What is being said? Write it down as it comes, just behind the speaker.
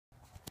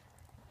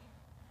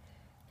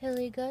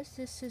Hello guys,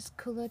 this is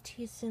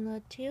Colatis and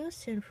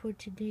Latios, and for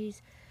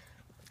today's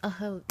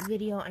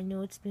video, I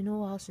know it's been a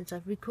while since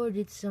I've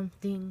recorded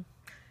something,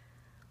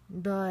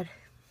 but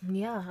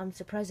yeah, I'm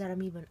surprised that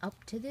I'm even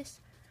up to this,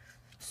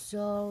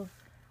 so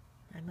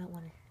I might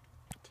want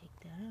to take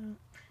that out.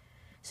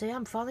 So yeah,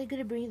 I'm finally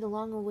going to bring you the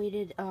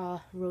long-awaited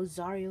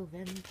Rosario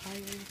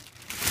vampire,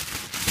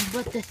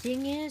 but the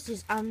thing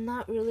is I'm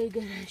not really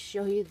going to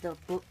show you the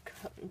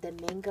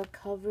manga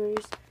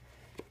covers.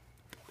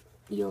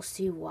 You'll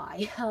see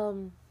why.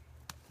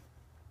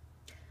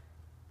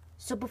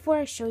 So before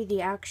I show you the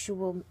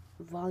actual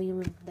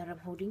volume that I'm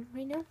holding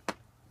right now,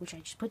 which I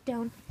just put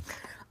down,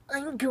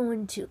 I'm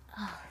going to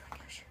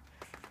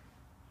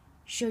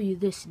show you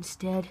this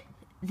instead.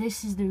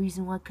 This is the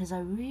reason why, because I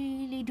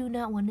really do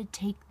not want to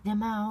take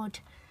them out.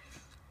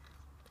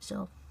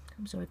 So,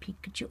 I'm sorry,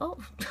 Pikachu. Oh,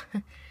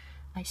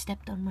 I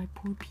stepped on my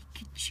poor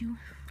Pikachu.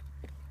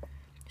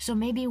 So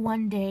maybe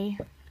one day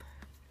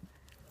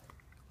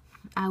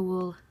I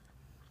will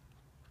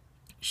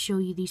show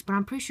you these, but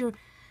I'm pretty sure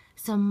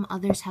some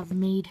others have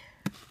made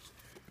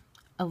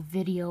a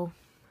video,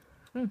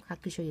 I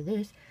could show you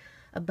this,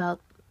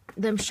 about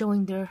them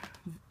showing their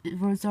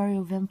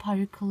Rosario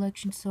vampire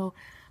collection, so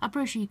I'm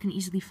pretty sure you can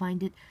easily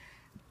find it.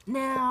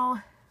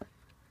 Now,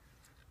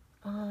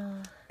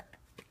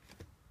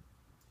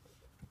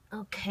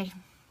 okay,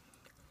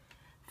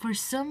 for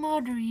some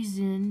odd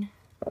reason,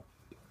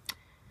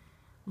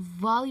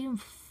 Volume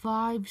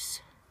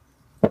 5's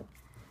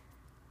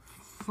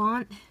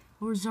font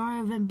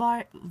Rosario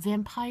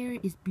vampire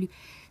is blue.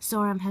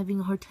 Sorry, I'm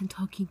having a hard time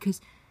talking because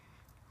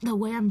the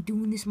way I'm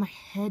doing this, my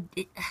head,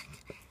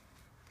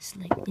 it's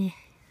like,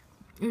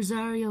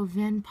 Rosario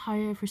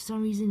vampire, for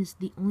some reason, is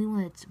the only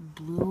one that's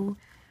blue.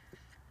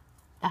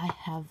 I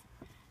have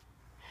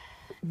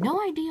no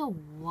idea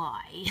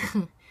why.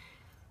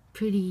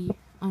 Pretty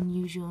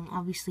unusual, and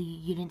obviously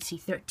you didn't see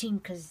 13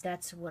 because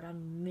that's what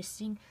I'm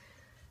missing.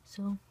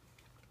 So,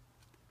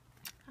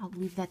 I'll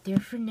leave that there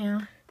for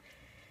now.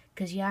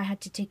 Because, yeah, I had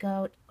to take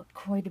out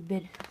quite a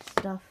bit of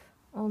stuff.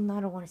 Well,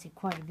 I don't want to say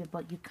quite a bit,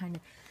 but you're kind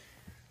of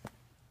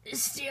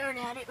staring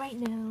at it right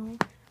now.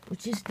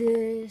 Which is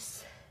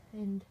this.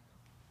 And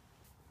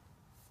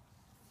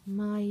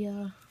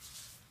my,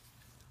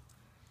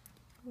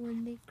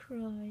 When They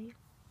Cry.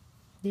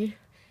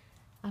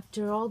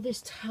 After all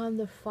this time,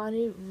 they're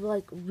finally,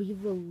 like,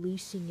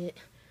 re-releasing it.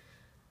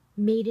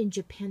 Made in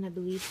Japan, I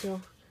believe,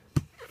 so.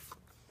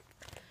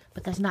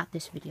 But that's not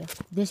this video.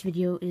 This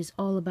video is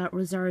all about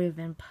Rosario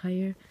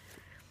Vampire.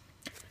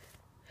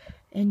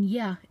 And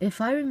yeah, if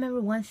I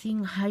remember one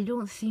thing, I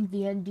don't think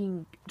the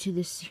ending to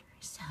this series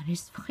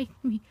satisfied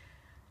me.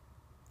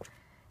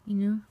 You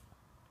know?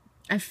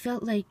 I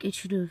felt like it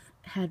should have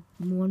had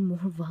one more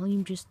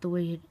volume just the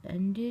way it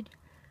ended.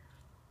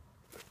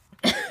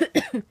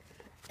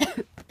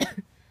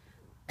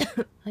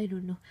 I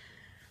don't know.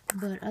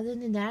 But other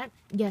than that,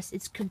 yes,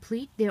 it's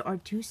complete. There are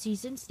 2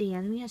 seasons. The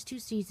anime has 2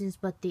 seasons,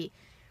 but the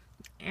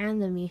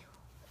anime,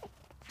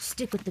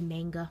 stick with the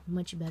manga,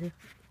 much better.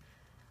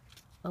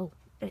 Oh,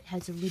 it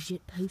has a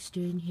legit poster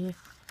in here,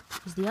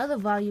 because the other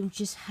volume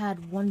just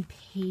had 1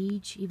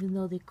 page, even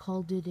though they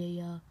called it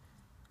a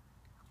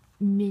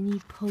mini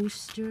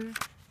poster.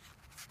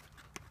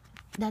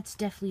 That's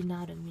definitely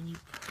not a mini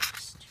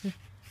poster.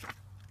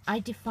 I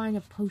define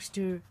a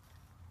poster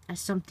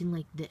as something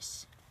like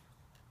this.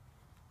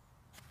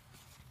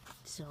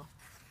 So,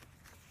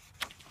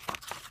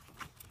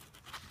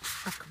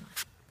 oh, come on.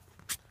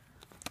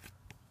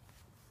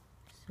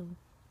 So,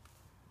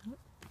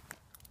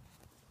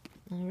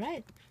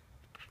 alright.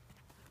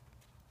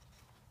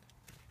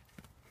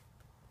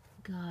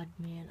 God,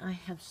 man, I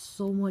have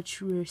so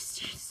much rare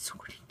series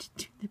sorting to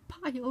do that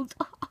piled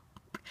up.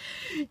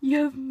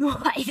 You have no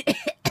idea.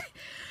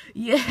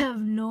 You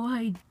have no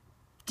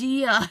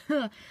idea.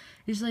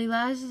 It's like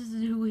last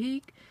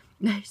week,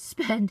 I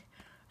spent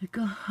like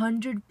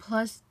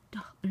 $100+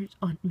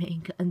 on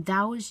manga, and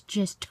that was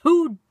just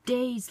 2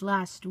 days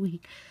last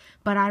week.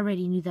 But I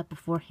already knew that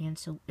beforehand,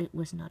 so it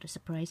was not a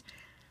surprise.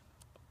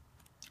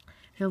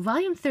 So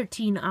volume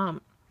 13,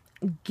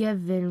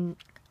 given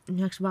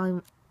next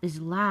volume is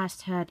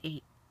last, had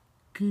a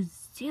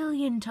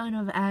gazillion ton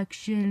of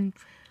action,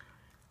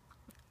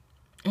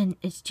 and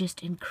it's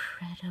just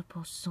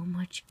incredible. So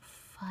much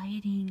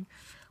fighting.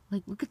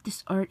 Like, look at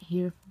this art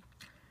here.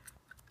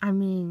 I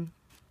mean,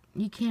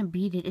 you can't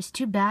beat it. It's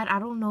too bad. I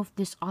don't know if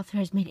this author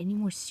has made any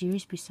more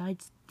series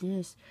besides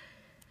this.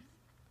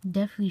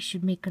 Definitely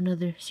should make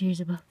another series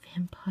about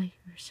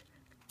vampires.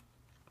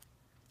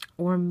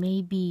 Or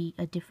maybe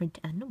a different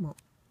animal.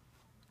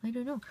 I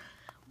don't know.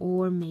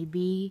 Or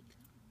maybe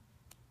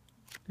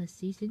a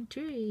season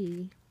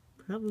 3.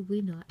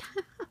 Probably not.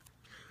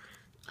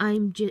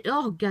 I'm just...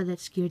 Oh, God, that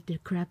scared the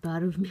crap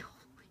out of me.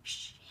 Holy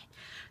shit.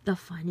 The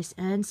finest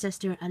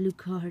ancestor,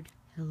 Alucard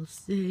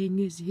Helsing,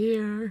 is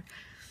here.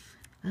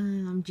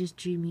 I'm just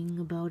dreaming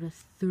about a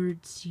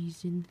 3rd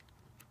season.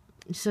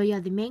 So yeah,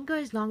 the manga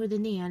is longer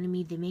than the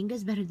anime. The manga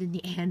is better than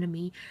the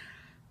anime.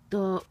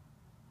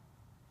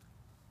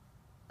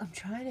 I'm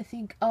trying to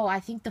think. Oh, I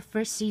think the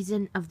first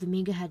season of the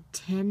manga had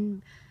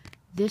 10.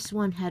 This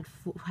one has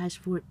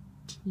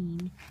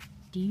 14.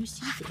 Do you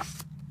see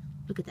this?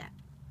 Look at that.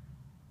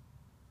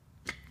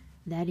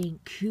 That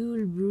ain't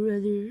cool,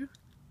 brother.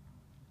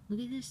 Look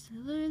at this.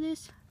 Look at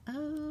this.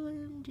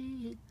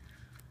 OMG.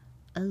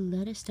 A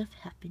lot of stuff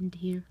happened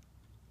here.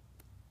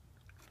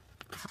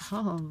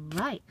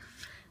 Alright.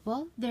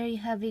 Well, there you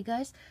have it,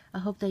 guys. I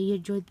hope that you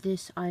enjoyed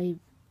this. I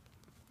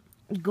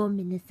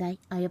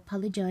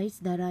apologize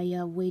that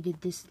I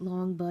waited this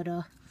long, but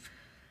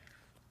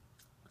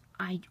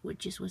I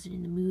just wasn't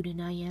in the mood,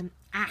 and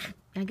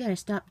I gotta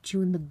stop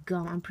chewing the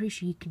gum. I'm pretty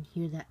sure you can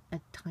hear that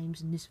at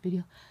times in this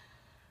video.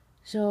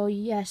 So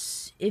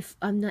yes, if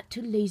I'm not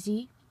too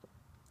lazy,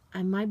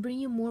 I might bring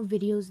you more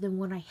videos than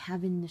what I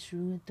have in this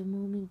room at the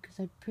moment, because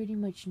I pretty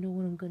much know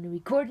what I'm going to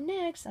record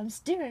next. I'm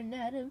staring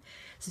at him.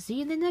 So see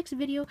you in the next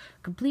video.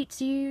 Complete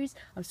series.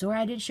 I'm sorry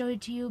I didn't show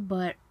it to you,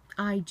 but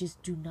I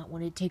just do not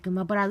want to take them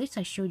out. But at least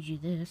I showed you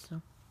this.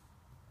 So,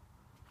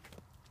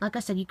 like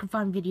I said, you can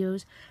find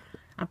videos.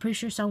 I'm pretty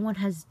sure someone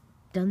has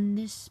done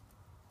this,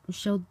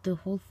 showed the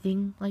whole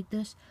thing like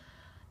this.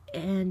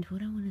 And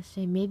what I want to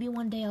say, maybe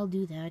one day I'll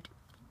do that,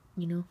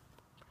 you know.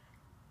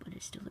 But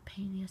it's still a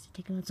pain in the ass to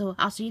take them out. So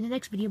I'll see you in the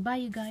next video. Bye,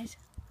 you guys.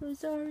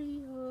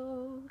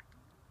 Rosario.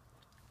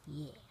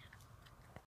 Yeah.